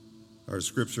Our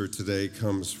scripture today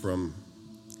comes from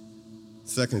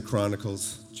 2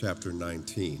 Chronicles chapter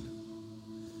 19.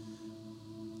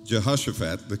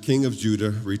 Jehoshaphat, the king of Judah,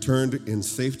 returned in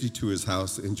safety to his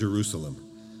house in Jerusalem.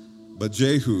 But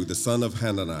Jehu, the son of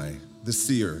Hanani, the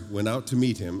seer, went out to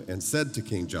meet him and said to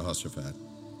King Jehoshaphat,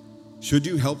 "Should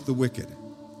you help the wicked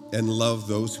and love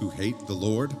those who hate the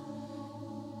Lord?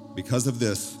 Because of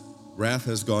this, wrath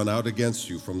has gone out against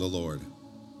you from the Lord.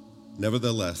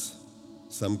 Nevertheless,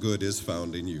 some good is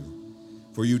found in you,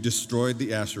 for you destroyed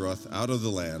the Asheroth out of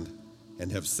the land and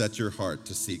have set your heart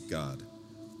to seek God."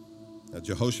 Now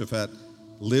Jehoshaphat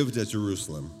lived at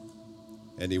Jerusalem,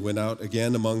 and he went out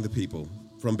again among the people,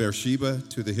 from Beersheba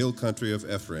to the hill country of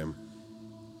Ephraim,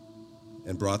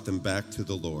 and brought them back to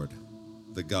the Lord,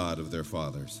 the God of their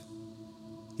fathers.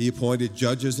 He appointed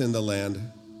judges in the land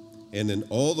and in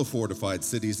all the fortified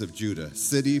cities of Judah,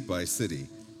 city by city,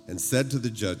 and said to the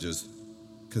judges,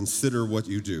 "Consider what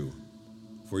you do,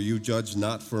 for you judge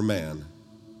not for man,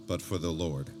 but for the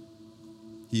Lord.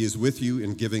 He is with you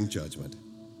in giving judgment.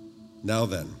 Now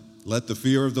then, let the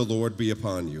fear of the Lord be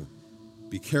upon you.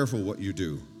 Be careful what you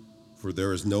do, for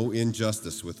there is no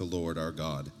injustice with the Lord our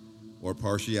God, or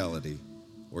partiality,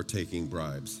 or taking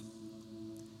bribes."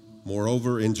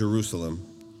 Moreover, in Jerusalem,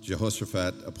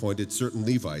 Jehoshaphat appointed certain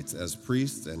Levites as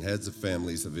priests and heads of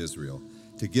families of Israel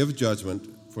to give judgment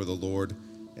for the Lord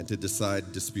and to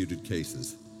decide disputed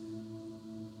cases.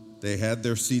 They had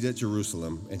their seat at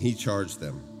Jerusalem, and he charged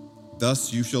them,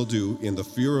 "Thus you shall do in the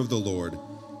fear of the Lord,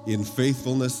 in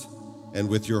faithfulness and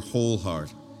with your whole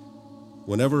heart.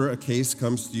 Whenever a case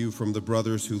comes to you from the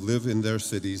brothers who live in their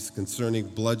cities concerning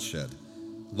bloodshed,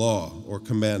 law or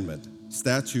commandment,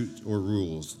 statute or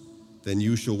rules, then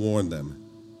you shall warn them,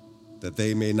 that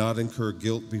they may not incur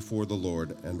guilt before the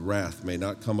Lord, and wrath may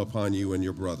not come upon you and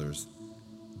your brothers.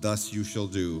 Thus you shall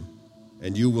do,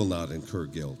 and you will not incur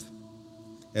guilt.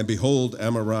 And behold,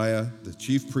 Amariah, the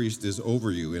chief priest, is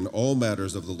over you in all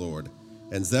matters of the Lord,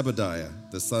 and Zebediah,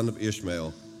 the son of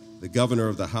Ishmael, the governor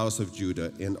of the house of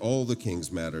Judah, in all the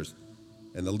king's matters,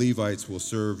 and the Levites will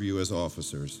serve you as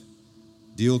officers.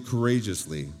 Deal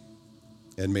courageously,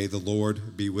 and may the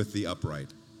Lord be with the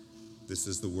upright." This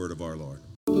is the word of our Lord.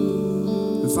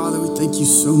 And Father, we thank you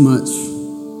so much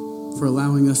for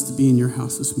allowing us to be in your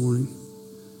house this morning.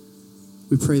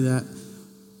 We pray that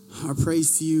our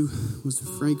praise to you was a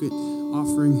fragrant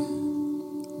offering,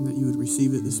 and that you would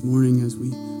receive it this morning as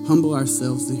we humble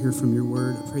ourselves to hear from your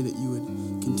word. I pray that you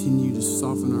would continue to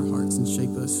soften our hearts and shape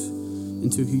us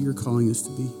into who you're calling us to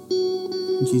be.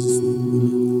 In Jesus' name,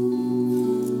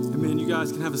 amen. Amen. You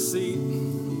guys can have a seat.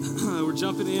 We're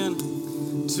jumping in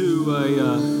to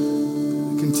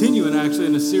continuing actually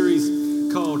in a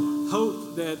series called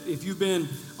Hope, that if you've been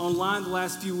online the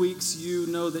last few weeks, you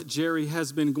know that Jerry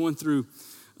has been going through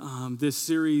this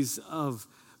series of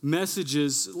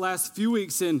messages last few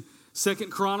weeks in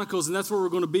 2 Chronicles, and that's where we're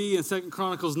going to be in 2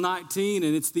 Chronicles 19,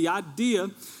 and it's the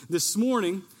idea this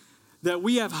morning that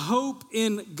we have hope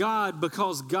in God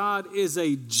because God is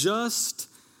a just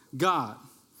God.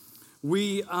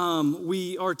 We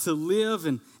are to live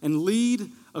and lead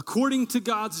according to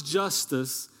God's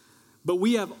justice, but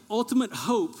we have ultimate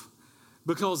hope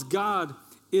because God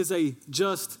is a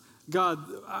just God.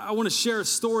 I want to share a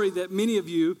story that many of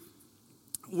you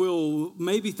will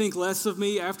maybe think less of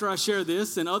me after I share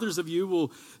this, and others of you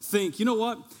will think, you know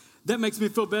what, that makes me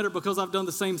feel better because I've done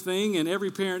the same thing, and every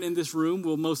parent in this room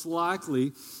will most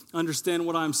likely understand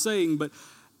what I'm saying. But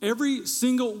every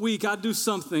single week I do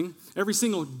something, every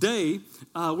single day,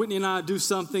 Whitney and I do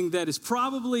something that is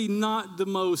probably not the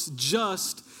most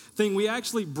just thing. We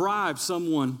actually bribe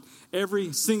someone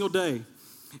every single day.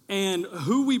 And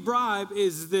who we bribe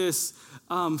is this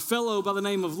fellow by the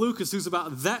name of Lucas, who's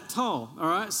about that tall, all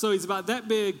right? So he's about that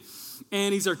big,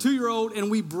 and he's our 2-year-old,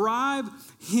 and we bribe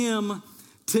him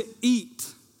to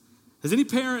eat. Has any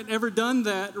parent ever done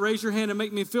that? Raise your hand and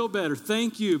make me feel better.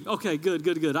 Thank you. Okay,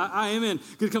 good. I am in.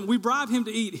 Good. We bribe him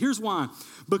to eat. Here's why.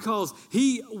 Because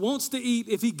he wants to eat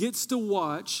if he gets to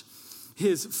watch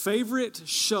his favorite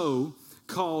show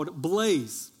called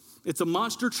Blaze. It's a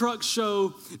monster truck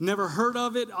show. Never heard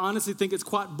of it. Honestly think it's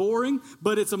quite boring,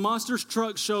 but it's a monster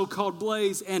truck show called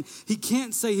Blaze, and he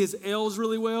can't say his L's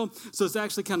really well, so it's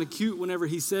actually kind of cute whenever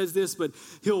he says this, but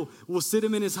we'll sit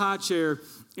him in his high chair,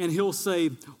 and he'll say,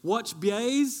 "Watch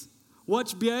Blaze,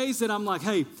 watch Blaze," and I'm like,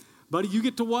 "Hey, buddy, you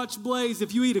get to watch Blaze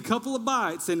if you eat a couple of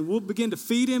bites," and we'll begin to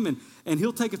feed him, and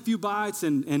he'll take a few bites,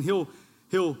 and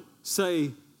he'll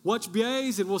say, "Watch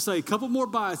Blaze," and we'll say a couple more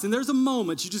bites. And there's a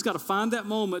moment, you just got to find that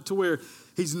moment to where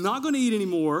he's not going to eat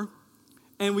anymore.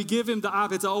 And we give him the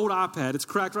iPad. It's an old iPad. It's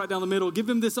cracked right down the middle. Give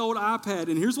him this old iPad.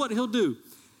 And here's what he'll do.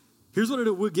 Here's what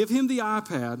it'll do. We'll give him the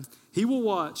iPad. He will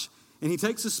watch, and he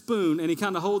takes a spoon, and he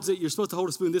kind of holds it. You're supposed to hold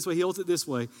a spoon this way. He holds it this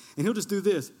way, and he'll just do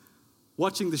this,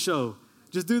 watching the show.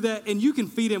 Just do that, and you can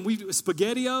feed him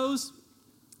SpaghettiOs,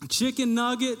 chicken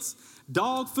nuggets,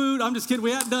 dog food. I'm just kidding.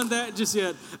 We haven't done that just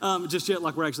yet,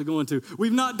 like we're actually going to.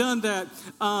 We've not done that,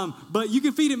 but you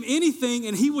can feed him anything,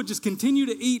 and he would just continue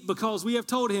to eat because we have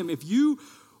told him,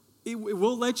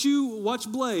 we'll let you watch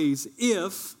Blaze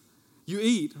if you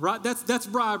eat, right? That's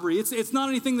bribery. It's not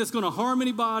anything that's going to harm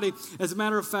anybody. As a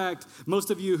matter of fact,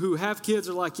 most of you who have kids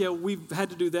are like, yeah, we've had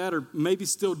to do that or maybe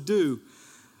still do.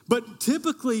 But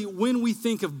typically when we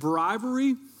think of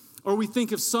bribery or we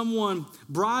think of someone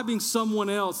bribing someone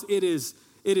else, it is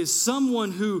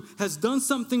someone who has done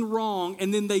something wrong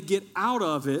and then they get out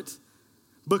of it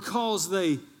because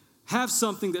they have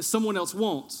something that someone else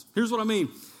wants. Here's what I mean.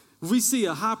 If we see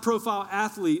a high-profile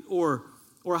athlete or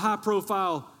a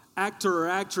high-profile actor or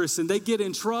actress and they get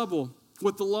in trouble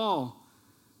with the law,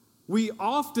 we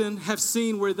often have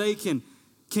seen where they can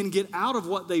get out of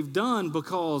what they've done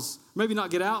because, maybe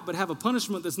not get out, but have a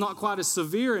punishment that's not quite as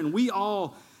severe. And we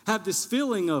all have this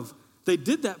feeling of they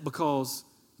did that because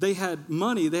they had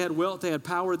money, they had wealth, they had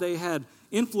power, they had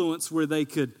influence where they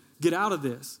could get out of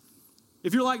this.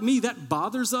 If you're like me, that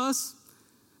bothers us.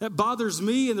 That bothers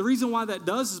me. And the reason why that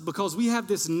does is because we have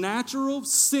this natural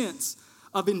sense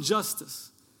of injustice.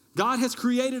 God has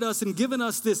created us and given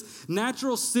us this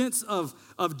natural sense of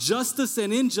justice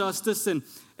and injustice.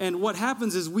 And what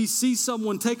happens is we see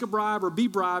someone take a bribe or be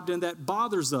bribed, and that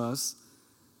bothers us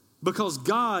because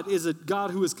God is a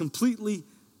God who is completely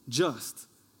just.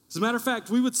 As a matter of fact,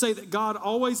 we would say that God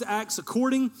always acts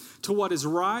according to what is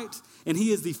right, and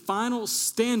he is the final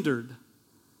standard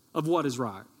of what is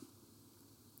right.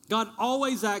 God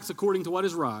always acts according to what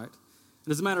is right.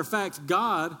 And as a matter of fact,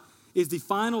 God is the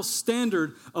final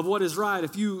standard of what is right.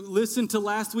 If you listen to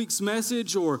last week's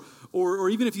message or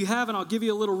even if you haven't, I'll give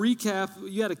you a little recap.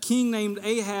 You had a king named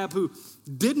Ahab who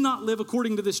did not live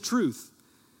according to this truth.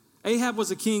 Ahab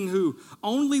was a king who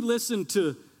only listened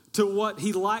to what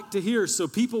he liked to hear. So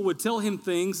people would tell him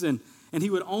things and he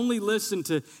would only listen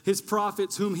to his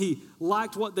prophets whom he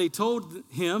liked what they told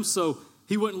him. So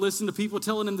he wouldn't listen to people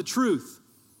telling him the truth.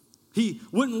 He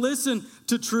wouldn't listen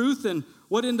to truth, and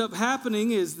what ended up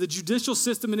happening is the judicial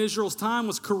system in Israel's time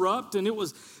was corrupt and it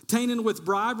was tainted with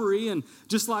bribery. And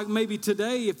just like maybe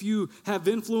today, if you have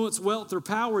influence, wealth, or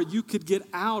power, you could get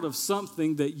out of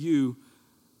something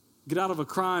get out of a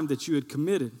crime that you had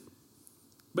committed.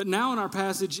 But now in our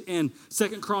passage in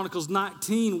 2 Chronicles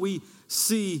 19, we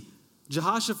see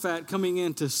Jehoshaphat coming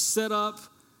in to set up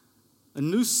a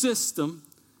new system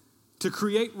to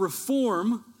create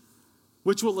reform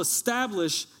which will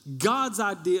establish God's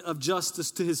idea of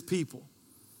justice to his people.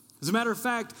 As a matter of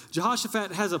fact,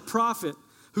 Jehoshaphat has a prophet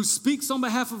who speaks on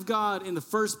behalf of God in the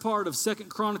first part of 2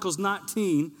 Chronicles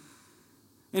 19.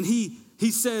 And he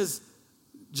says,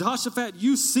 Jehoshaphat,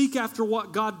 you seek after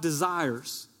what God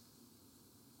desires.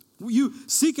 You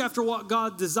seek after what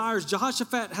God desires.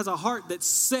 Jehoshaphat has a heart that's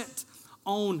set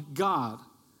on God,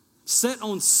 set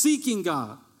on seeking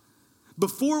God.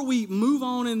 Before we move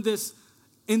on in this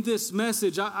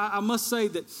message, I must say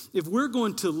that if we're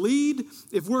going to lead,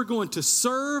 if we're going to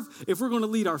serve, if we're going to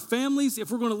lead our families,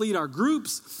 if we're going to lead our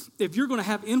groups, if you're going to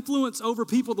have influence over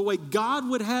people the way God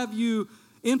would have you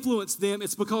influence them,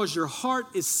 it's because your heart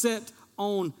is set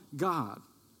on God.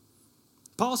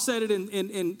 Paul said it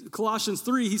in Colossians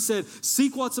 3. He said,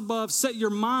 seek what's above, set your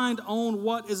mind on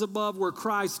what is above where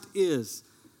Christ is.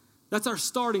 That's our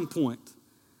starting point.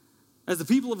 As the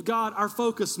people of God, our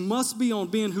focus must be on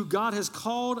being who God has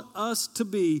called us to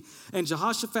be. And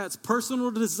Jehoshaphat's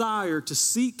personal desire to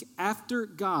seek after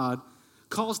God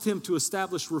caused him to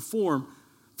establish reform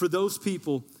for those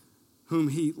people whom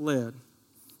he led.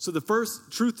 So the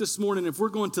first truth this morning, if we're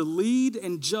going to lead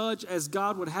and judge as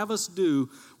God would have us do,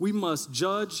 we must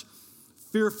judge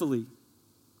fearfully.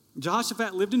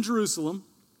 Jehoshaphat lived in Jerusalem.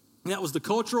 And that was the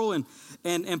cultural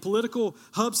and political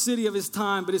hub city of his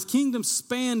time, but his kingdom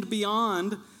spanned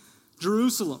beyond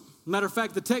Jerusalem. Matter of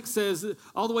fact, the text says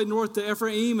all the way north to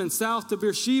Ephraim and south to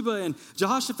Beersheba, and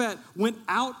Jehoshaphat went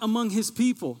out among his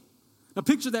people. Now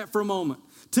picture that for a moment.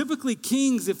 Typically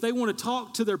kings, if they want to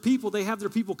talk to their people, they have their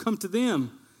people come to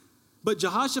them. But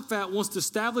Jehoshaphat wants to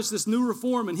establish this new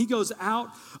reform, and he goes out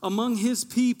among his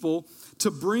people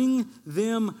to bring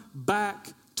them back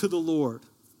to the Lord.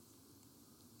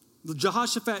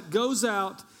 Jehoshaphat goes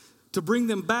out to bring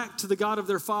them back to the God of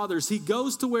their fathers. He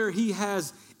goes to where he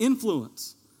has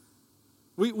influence.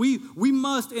 We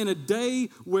must, in a day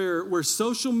where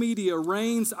social media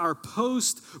reigns, our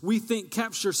posts, we think,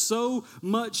 capture so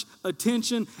much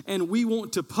attention, and we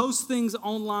want to post things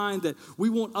online that we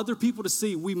want other people to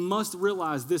see, we must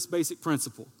realize this basic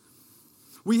principle.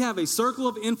 We have a circle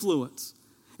of influence,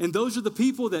 and those are the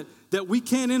people that we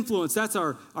can influence. That's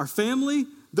our family,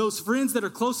 those friends that are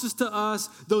closest to us,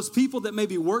 those people that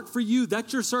maybe work for you.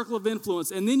 That's your circle of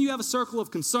influence. And then you have a circle of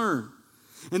concern.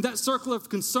 And that circle of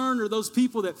concern are those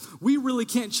people that we really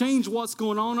can't change what's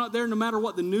going on out there, no matter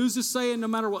what the news is saying, no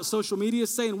matter what social media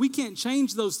is saying. We can't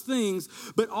change those things,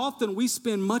 but often we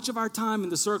spend much of our time in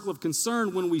the circle of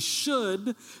concern when we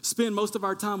should spend most of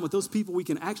our time with those people we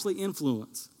can actually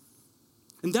influence.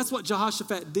 And that's what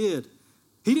Jehoshaphat did.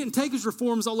 He didn't take his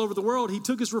reforms all over the world. He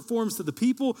took his reforms to the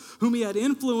people whom he had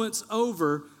influence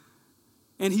over,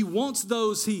 and he wants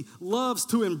those he loves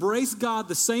to embrace God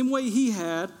the same way he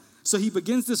had. So he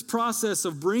begins this process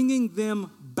of bringing them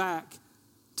back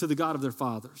to the God of their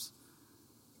fathers.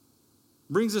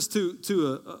 Brings us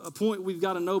to a point we've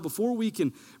got to know before we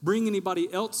can bring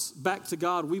anybody else back to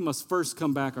God, we must first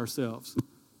come back ourselves.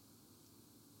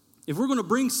 If we're going to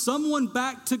bring someone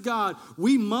back to God,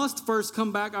 we must first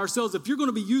come back ourselves. If you're going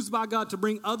to be used by God to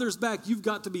bring others back, you've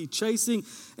got to be chasing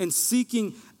and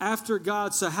seeking after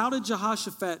God. So how did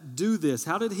Jehoshaphat do this?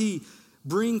 How did he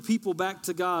bring people back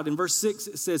to God? In verse 6,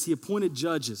 it says he appointed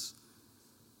judges.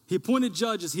 He appointed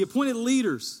judges. He appointed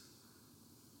leaders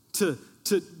to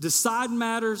decide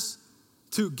matters,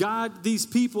 to guide these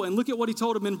people. And look at what he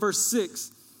told them in verse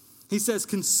 6. He says,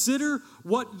 consider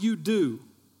what you do.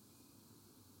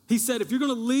 He said, if you're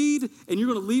going to lead and you're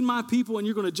going to lead my people and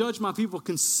you're going to judge my people,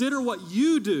 consider what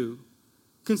you do.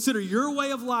 Consider your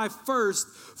way of life first,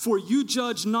 for you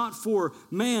judge not for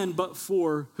man, but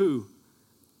for who?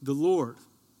 The Lord.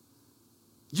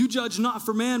 You judge not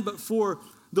for man, but for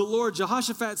the Lord.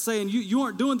 Jehoshaphat's saying you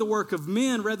aren't doing the work of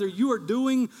men, rather you are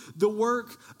doing the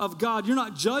work of God. You're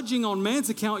not judging on man's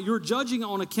account, you're judging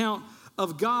on account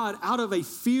of God out of a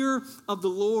fear of the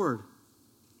Lord.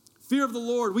 Fear of the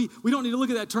Lord. We don't need to look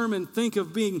at that term and think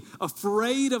of being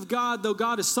afraid of God, though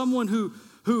God is someone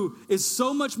who is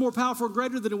so much more powerful and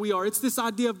greater than we are. It's this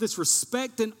idea of this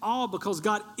respect and awe because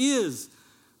God is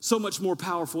so much more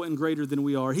powerful and greater than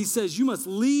we are. He says you must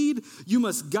lead, you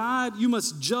must guide, you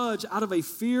must judge out of a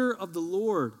fear of the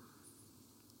Lord.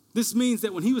 This means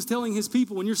that when he was telling his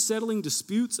people, when you're settling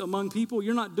disputes among people,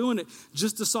 you're not doing it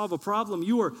just to solve a problem.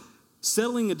 You are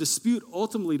settling a dispute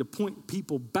ultimately to point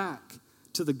people back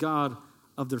to the God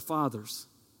of their fathers.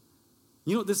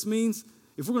 You know what this means?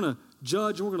 If we're going to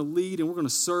judge and we're going to lead and we're going to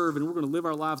serve and we're going to live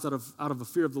our lives out of a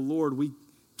fear of the Lord, we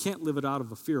can't live it out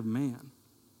of a fear of man.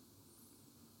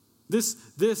 This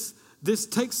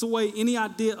takes away any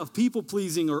idea of people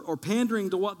pleasing or pandering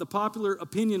to what the popular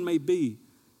opinion may be.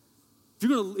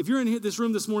 If you're in this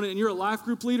room this morning and you're a life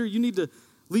group leader, you need to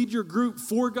lead your group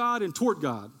for God and toward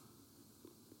God.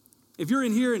 If you're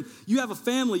in here and you have a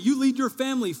family, you lead your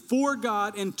family for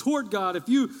God and toward God. If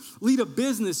you lead a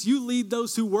business, you lead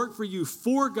those who work for you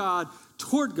for God,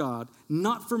 toward God,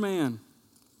 not for man.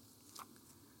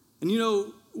 And you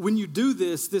know, when you do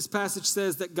this, this passage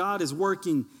says that God is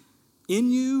working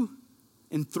in you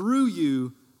and through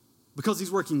you because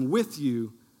he's working with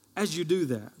you as you do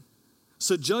that.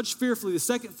 So judge fearfully. The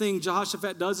second thing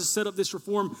Jehoshaphat does is set up this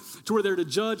reform to where they're to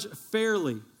judge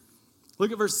fairly.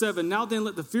 Look at verse 7. Now then,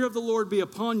 let the fear of the Lord be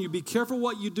upon you. Be careful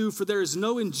what you do, for there is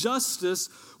no injustice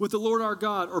with the Lord our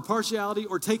God, or partiality,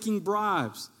 or taking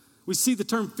bribes. We see the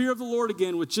term fear of the Lord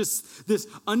again, with just this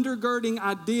undergirding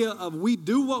idea of we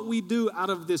do what we do out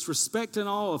of this respect and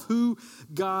awe of who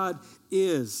God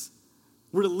is.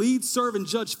 We're to lead, serve, and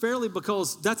judge fairly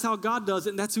because that's how God does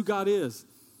it, and that's who God is.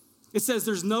 It says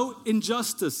there's no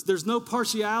injustice, there's no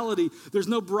partiality, there's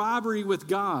no bribery with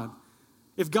God.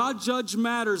 If God judged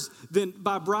matters then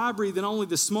by bribery, then only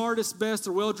the smartest, best,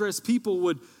 or well-dressed people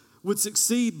would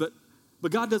succeed. But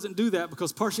God doesn't do that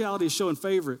because partiality is showing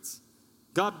favorites.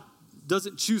 God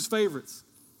doesn't choose favorites.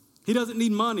 He doesn't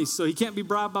need money, so he can't be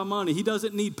bribed by money. He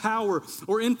doesn't need power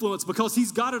or influence because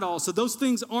he's got it all. So those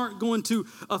things aren't going to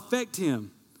affect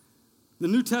him. The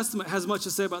New Testament has much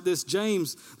to say about this.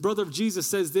 James, brother of Jesus,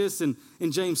 says this in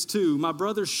James 2. My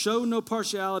brothers, show no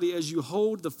partiality as you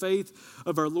hold the faith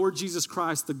of our Lord Jesus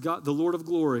Christ, the Lord of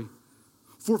glory.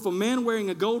 For if a man wearing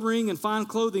a gold ring and fine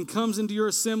clothing comes into your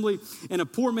assembly, and a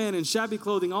poor man in shabby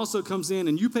clothing also comes in,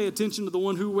 and you pay attention to the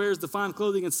one who wears the fine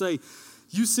clothing and say,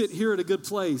 you sit here at a good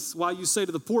place, while you say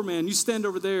to the poor man, you stand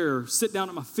over there, sit down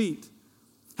at my feet.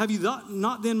 Have you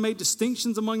not then made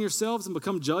distinctions among yourselves and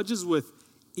become judges with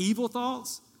evil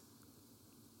thoughts?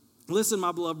 Listen,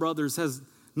 my beloved brothers, has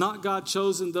not God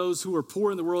chosen those who are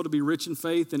poor in the world to be rich in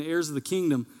faith and heirs of the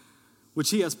kingdom, which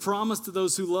he has promised to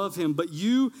those who love him, but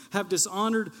you have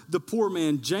dishonored the poor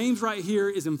man. James right here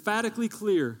is emphatically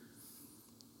clear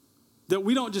that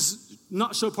we don't just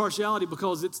not show partiality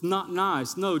because it's not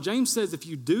nice. No, James says if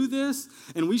you do this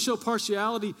and we show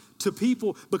partiality to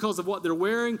people because of what they're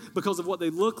wearing, because of what they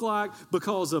look like,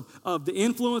 because of the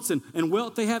influence and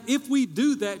wealth they have, if we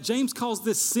do that, James calls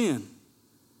this sin.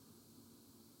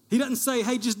 He doesn't say,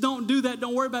 hey, just don't do that,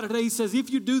 don't worry about it today. He says, if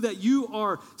you do that, you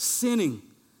are sinning.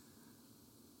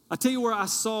 I tell you where I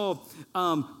saw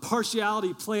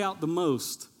partiality play out the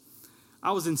most.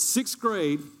 I was in 6th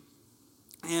grade,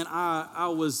 and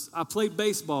I played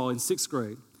baseball in 6th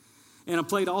grade. And I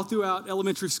played all throughout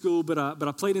elementary school, but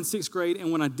I played in 6th grade.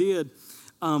 And when I did,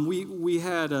 we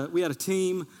had a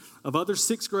team of other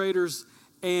 6th graders,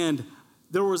 and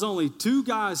there was only 2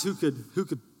 guys who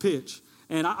could pitch.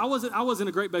 And I wasn't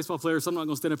a great baseball player, so I'm not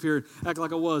going to stand up here and act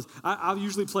like I was. I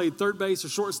usually played third base or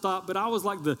shortstop, but I was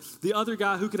like the other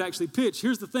guy who could actually pitch.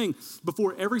 Here's the thing.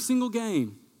 Before every single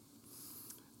game,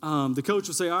 the coach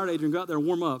would say, all right, Adrian, go out there and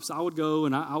warm up. So I would go,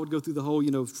 and I would go through the whole,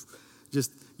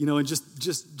 just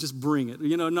bring it.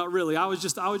 Not really. I was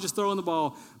just throwing the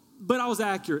ball, but I was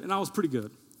accurate, and I was pretty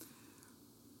good.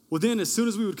 Well, then as soon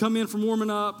as we would come in from warming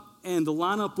up and the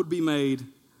lineup would be made,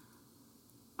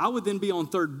 I would then be on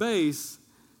third base.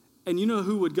 And you know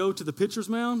who would go to the pitcher's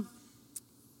mound?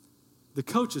 The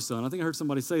coach's son. I think I heard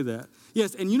somebody say that.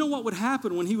 Yes, and you know what would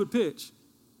happen when he would pitch?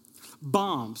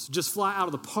 Bombs just fly out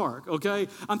of the park, okay?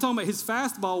 I'm talking about his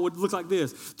fastball would look like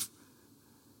this.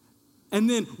 And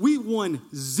then we won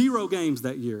 0 games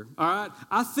that year, all right?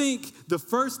 I think the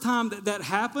first time that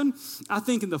happened, I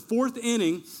think in the 4th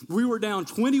inning, we were down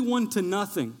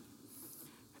 21-0.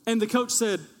 And the coach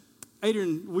said,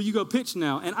 Adrian, will you go pitch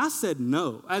now? And I said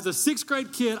no. As a 6th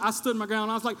grade kid, I stood my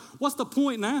ground. I was like, what's the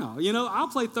point now? I'll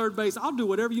play third base. I'll do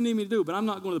whatever you need me to do, but I'm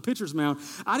not going to the pitcher's mound.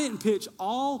 I didn't pitch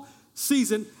all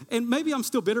season, and maybe I'm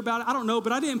still bitter about it. I don't know,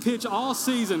 but I didn't pitch all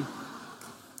season.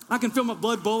 I can feel my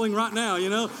blood boiling right now,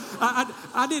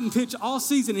 I didn't pitch all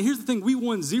season, and here's the thing. We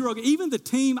won 0. Even the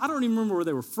team, I don't even remember where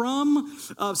they were from,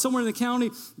 somewhere in the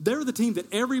county. They're the team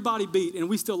that everybody beat, and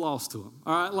we still lost to them,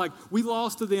 all right? Like, we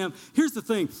lost to them. Here's the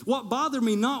thing. What bothered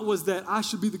me not was that I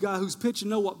should be the guy who's pitching.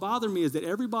 No, what bothered me is that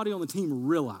everybody on the team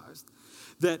realized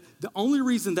that the only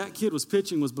reason that kid was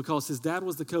pitching was because his dad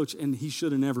was the coach, and he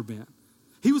should have never been.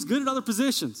 He was good at other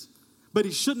positions, but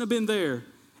he shouldn't have been there,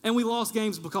 and we lost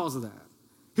games because of that.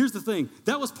 Here's the thing.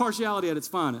 That was partiality at its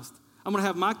finest. I'm going to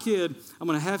have my kid, I'm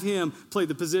going to have him play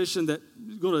the position that's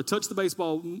going to touch the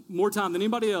baseball more time than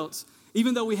anybody else,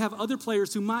 even though we have other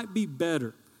players who might be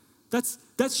better. That's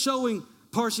showing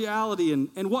partiality.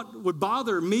 And what would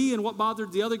bother me and what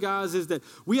bothered the other guys is that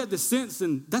we had the sense,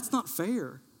 and that's not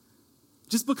fair.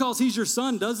 Just because he's your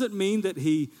son doesn't mean that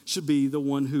he should be the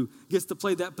one who gets to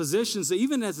play that position. So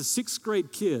even as a 6th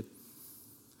grade kid,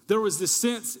 there was this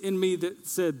sense in me that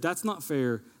said, that's not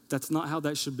fair. That's not how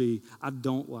that should be. I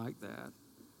don't like that.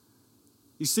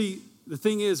 You see, the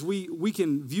thing is, we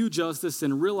can view justice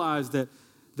and realize that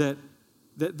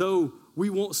though we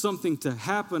want something to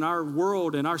happen, our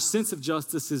world and our sense of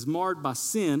justice is marred by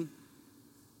sin.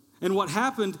 And what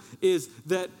happened is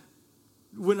that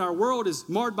when our world is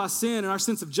marred by sin and our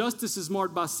sense of justice is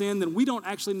marred by sin, then we don't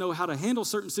actually know how to handle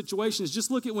certain situations. Just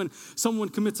look at when someone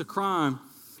commits a crime.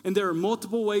 And there are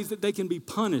multiple ways that they can be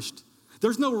punished.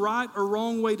 There's no right or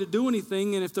wrong way to do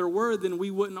anything, and if there were, then we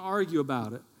wouldn't argue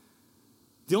about it.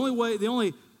 The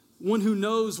only one who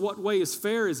knows what way is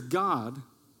fair is God.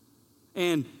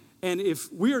 And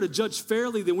if we are to judge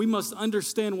fairly, then we must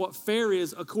understand what fair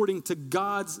is according to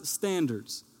God's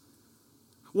standards.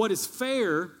 What is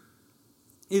fair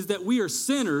is that we are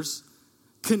sinners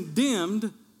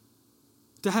condemned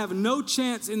to have no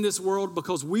chance in this world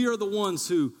because we are the ones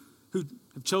who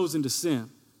have chosen to sin.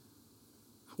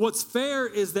 What's fair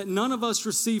is that none of us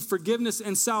receive forgiveness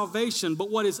and salvation, but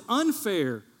what is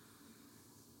unfair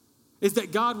is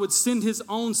that God would send his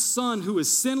own son who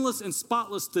is sinless and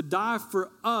spotless to die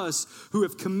for us who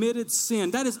have committed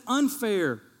sin. That is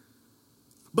unfair.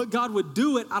 But God would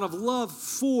do it out of love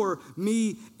for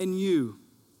me and you.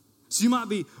 So you might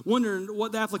be wondering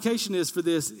what the application is for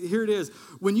this. Here it is.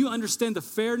 When you understand the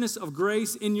fairness of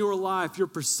grace in your life, your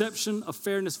perception of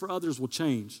fairness for others will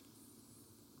change.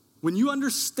 When you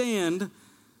understand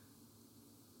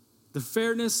the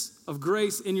fairness of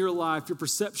grace in your life, your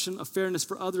perception of fairness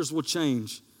for others will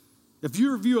change. If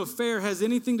your view of fair has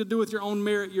anything to do with your own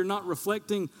merit, you're not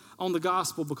reflecting on the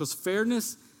gospel, because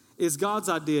fairness is God's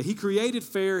idea. He created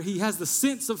fair. He has the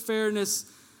sense of fairness.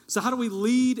 So how do we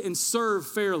lead and serve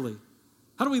fairly?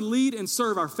 How do we lead and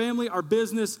serve our family, our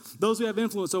business, those we have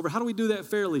influence over? How do we do that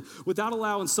fairly without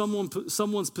allowing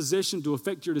someone's position to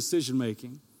affect your decision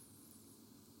making?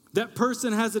 That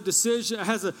person has a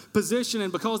position,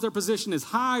 and because their position is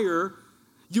higher,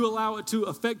 you allow it to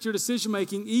affect your decision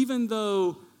making, even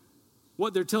though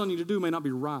what they're telling you to do may not be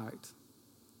right.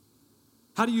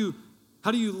 How do you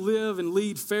live and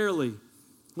lead fairly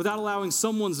without allowing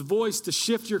someone's voice to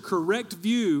shift your correct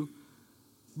view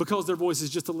because their voice is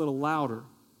just a little louder?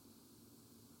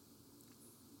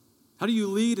 How do you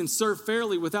lead and serve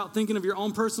fairly without thinking of your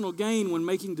own personal gain when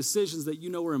making decisions that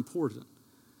you know are important?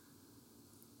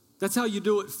 That's how you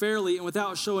do it fairly and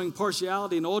without showing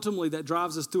partiality. And ultimately, that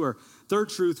drives us to our third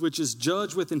truth, which is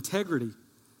judge with integrity.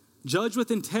 Judge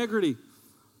with integrity.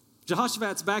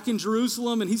 Jehoshaphat's back in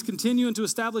Jerusalem, and he's continuing to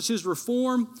establish his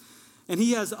reform. And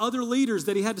he has other leaders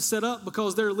that he had to set up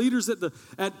because there are leaders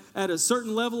at a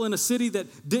certain level in a city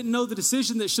that didn't know the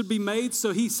decision that should be made.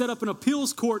 So he set up an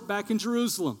appeals court back in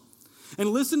Jerusalem.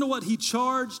 And listen to what he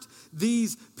charged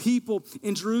these people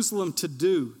in Jerusalem to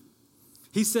do.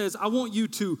 He says, I want you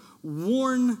to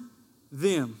warn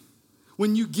them.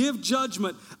 When you give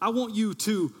judgment, I want you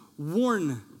to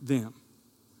warn them.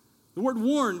 The word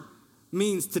warn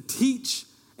means to teach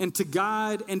and to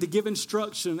guide and to give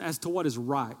instruction as to what is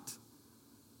right.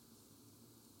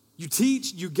 You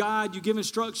teach, you guide, you give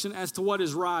instruction as to what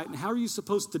is right. And how are you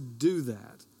supposed to do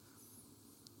that?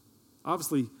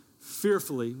 Obviously,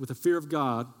 fearfully, with the fear of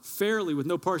God, fairly, with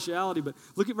no partiality. But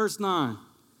look at verse 9.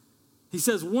 He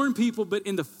says, warn people, but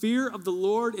in the fear of the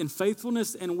Lord, in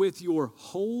faithfulness, and with your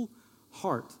whole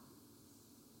heart.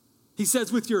 He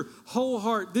says, with your whole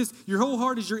heart. Your whole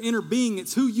heart is your inner being.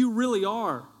 It's who you really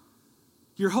are.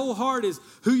 Your whole heart is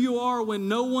who you are when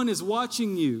no one is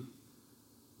watching you.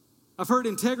 I've heard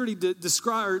integrity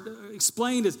described or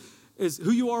explained as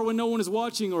who you are when no one is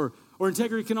watching, or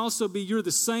integrity can also be you're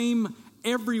the same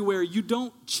everywhere. You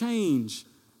don't change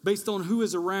based on who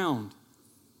is around.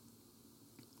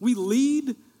 We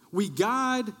lead, we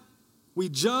guide, we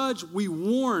judge, we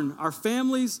warn our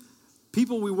families,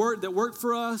 people that work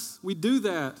for us. We do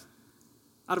that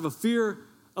out of a fear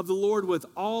of the Lord with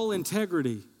all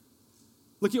integrity.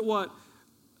 Look at what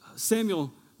the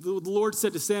Lord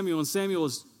said to Samuel, and Samuel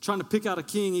is trying to pick out a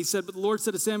king. He said, but the Lord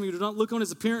said to Samuel, do not look on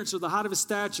his appearance or the height of his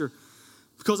stature,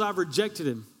 because I've rejected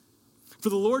him. For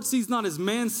the Lord sees not as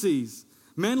man sees.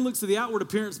 Man looks at the outward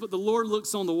appearance, but the Lord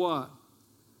looks on the what?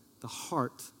 The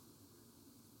heart.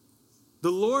 The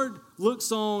Lord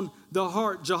looks on the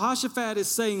heart. Jehoshaphat is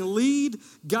saying, lead,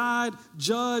 guide,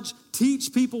 judge,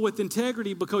 teach people with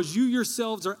integrity because you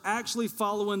yourselves are actually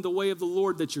following the way of the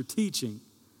Lord that you're teaching.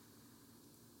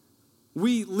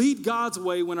 We lead God's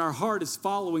way when our heart is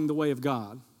following the way of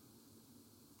God.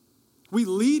 We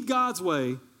lead God's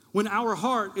way when our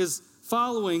heart is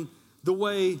following the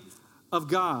way of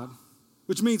God,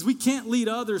 which means we can't lead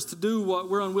others to do what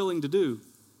we're unwilling to do.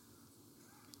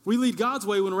 We lead God's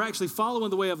way when we're actually following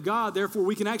the way of God. Therefore,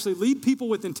 we can actually lead people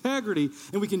with integrity,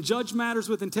 and we can judge matters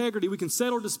with integrity. We can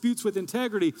settle disputes with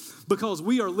integrity because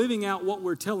we are living out what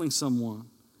we're telling someone.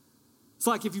 It's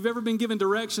like if you've ever been given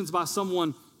directions by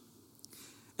someone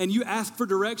and you ask for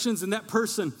directions and that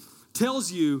person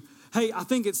tells you, hey, I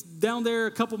think it's down there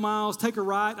a couple miles, take a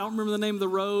right. I don't remember the name of the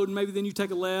road. And maybe then you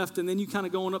take a left and then you kind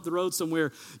of going up the road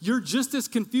somewhere. You're just as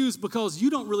confused because you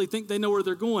don't really think they know where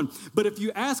they're going. But if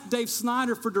you ask Dave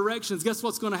Snyder for directions, guess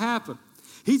what's going to happen?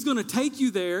 He's going to take you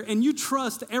there and you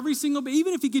trust every single bit.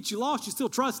 Even if he gets you lost, you still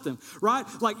trust him, right?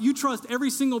 Like you trust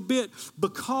every single bit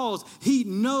because he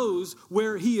knows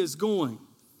where he is going.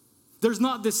 There's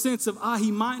not this sense of, he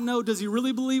might know. Does he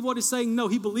really believe what he's saying? No,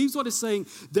 he believes what he's saying.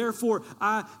 Therefore,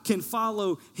 I can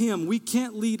follow him. We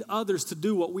can't lead others to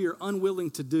do what we are unwilling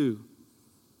to do.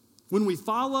 When we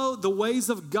follow the ways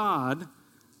of God,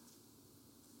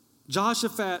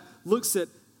 Jehoshaphat looks at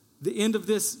the end of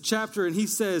this chapter and he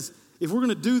says, if we're going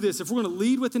to do this, if we're going to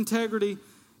lead with integrity,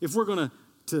 if we're going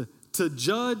to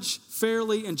judge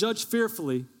fairly and judge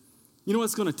fearfully, you know what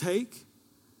it's going to take?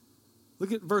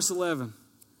 Look at verse 11.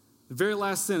 The very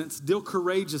last sentence, deal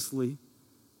courageously,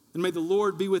 and may the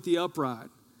Lord be with the upright.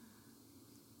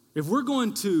 If we're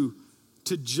going to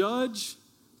judge,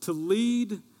 to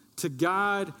lead, to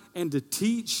guide, and to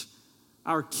teach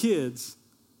our kids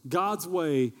God's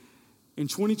way, in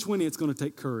 2020, it's going to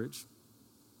take courage.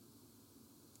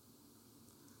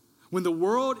 When the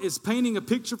world is painting a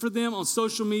picture for them on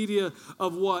social media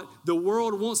of what the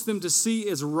world wants them to see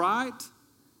as right,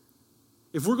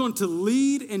 if we're going to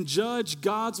lead and judge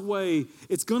God's way,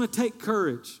 it's going to take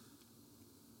courage.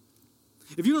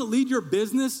 If you're going to lead your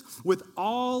business with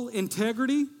all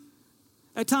integrity,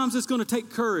 at times it's going to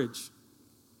take courage.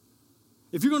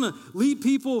 If you're going to lead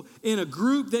people in a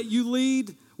group that you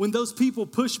lead, when those people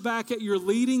push back at your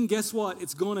leading, guess what?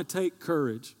 It's going to take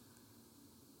courage.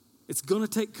 It's going to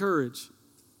take courage.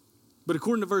 But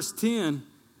according to verse 10,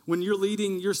 when you're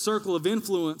leading your circle of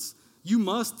influence, you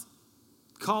must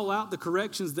call out the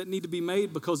corrections that need to be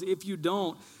made, because if you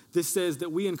don't, this says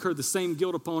that we incur the same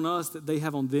guilt upon us that they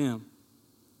have on them.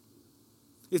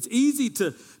 It's easy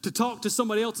to talk to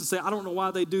somebody else and say, I don't know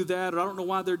why they do that, or I don't know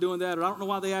why they're doing that, or I don't know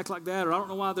why they act like that, or I don't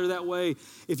know why they're that way.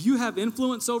 If you have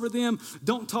influence over them,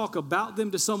 don't talk about them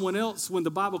to someone else when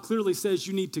the Bible clearly says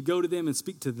you need to go to them and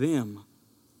speak to them.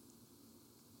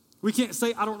 We can't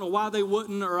say, I don't know why they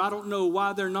wouldn't, or I don't know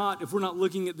why they're not, if we're not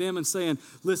looking at them and saying,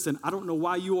 listen, I don't know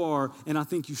why you are, and I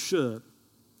think you should.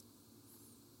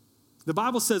 The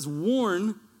Bible says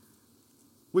warn,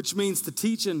 which means to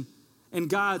teach and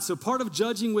guide. So part of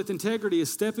judging with integrity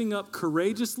is stepping up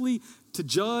courageously to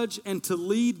judge and to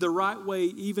lead the right way,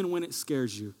 even when it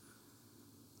scares you.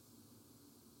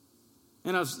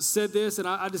 And I've said this, and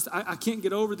I can't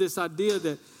get over this idea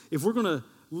that if we're going to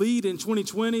lead in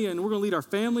 2020, and we're going to lead our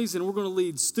families, and we're going to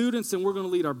lead students, and we're going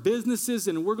to lead our businesses,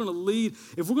 and we're going to lead,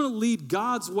 if we're going to lead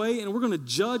God's way, and we're going to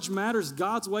judge matters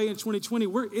God's way in 2020,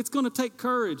 it's going to take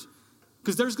courage.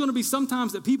 Because there's going to be some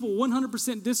times that people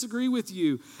 100% disagree with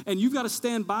you, and you've got to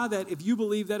stand by that if you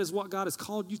believe that is what God has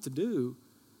called you to do.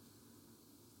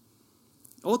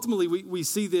 Ultimately, we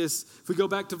see this, if we go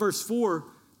back to verse 4,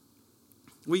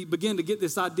 we begin to get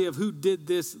this idea of who did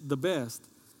this the best.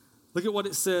 Look at what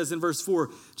it says in verse 4.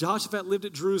 Jehoshaphat lived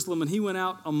at Jerusalem, and he went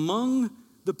out among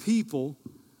the people.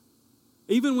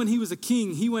 Even when he was a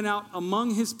king, he went out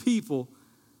among his people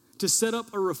to set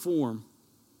up a reform.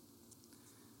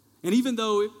 And even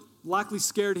though it likely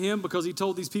scared him because he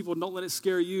told these people, don't let it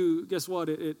scare you, guess what?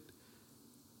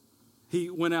 He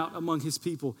went out among his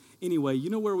people anyway. You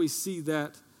know where we see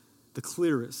that the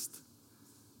clearest?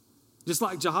 Just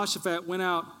like Jehoshaphat went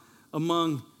out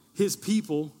among his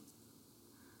people,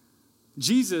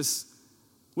 Jesus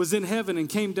was in heaven and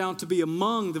came down to be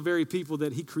among the very people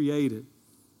that he created.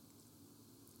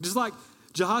 Just like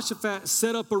Jehoshaphat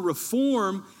set up a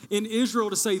reform in Israel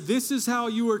to say, this is how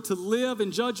you are to live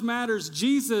and judge matters.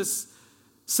 Jesus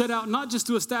set out not just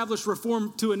to establish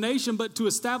reform to a nation, but to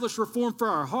establish reform for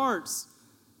our hearts.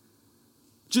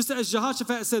 Just as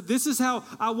Jehoshaphat said, this is how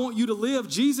I want you to live.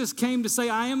 Jesus came to say,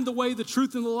 I am the way, the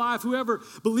truth, and the life. Whoever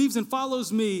believes and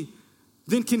follows me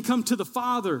then can come to the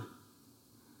Father.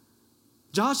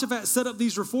 Jehoshaphat set up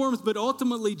these reforms, but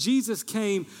ultimately Jesus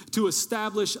came to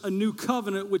establish a new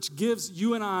covenant which gives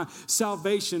you and I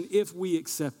salvation if we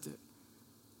accept it.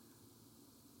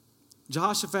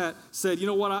 Jehoshaphat said, you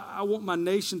know what, I want my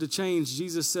nation to change.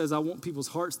 Jesus says, I want people's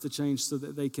hearts to change so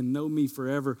that they can know me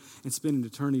forever and spend an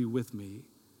eternity with me.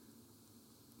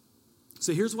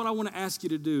 So here's what I want to ask you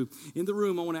to do. In the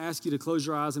room, I want to ask you to close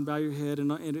your eyes and bow your head.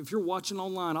 And if you're watching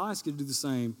online, I'll ask you to do the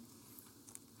same.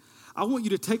 I want you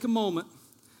to take a moment,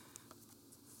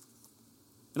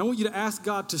 and I want you to ask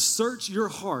God to search your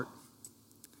heart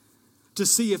to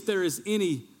see if there is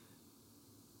any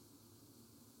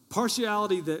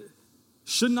partiality that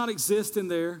should not exist in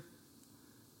there,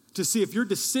 to see if your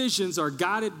decisions are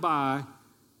guided by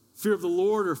fear of the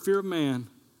Lord or fear of man.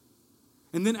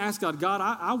 And then ask God,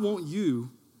 I want you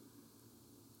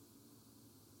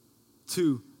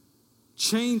to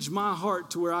change my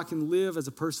heart to where I can live as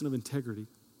a person of integrity.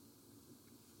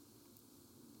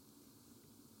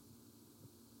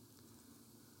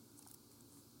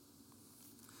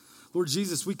 Lord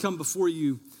Jesus, we come before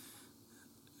you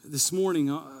this morning,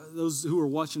 those who are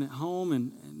watching at home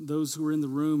and those who are in the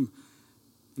room.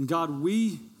 And God,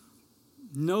 we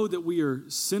know that we are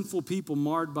sinful people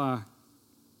marred by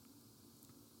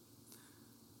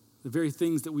the very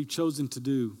things that we've chosen to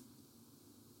do.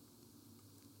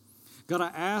 God, I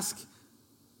ask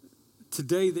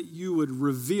today that you would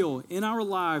reveal in our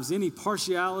lives any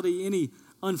partiality, any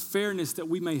unfairness that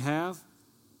we may have.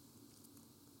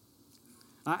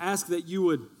 I ask that you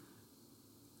would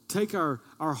take our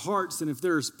hearts, and if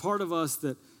there's part of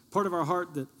our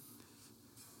heart that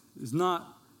is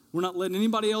not, we're not letting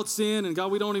anybody else in, and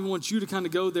God, we don't even want you to kind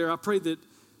of go there. I pray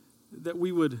that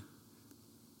we would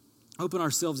open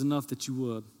ourselves enough that you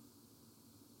would.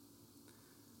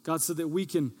 God, so that we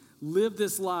can live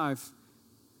this life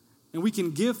and we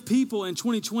can give people in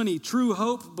 2020 true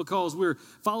hope because we're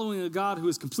following a God who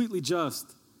is completely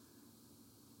just.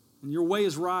 And your way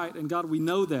is right, and God, we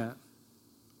know that.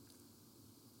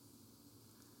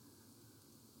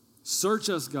 Search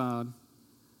us, God.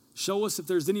 Show us if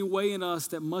there's any way in us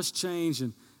that must change,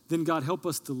 and then, God, help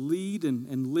us to lead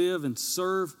and live and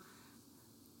serve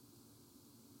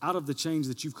out of the change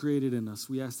that you've created in us.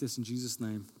 We ask this in Jesus'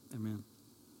 name. Amen.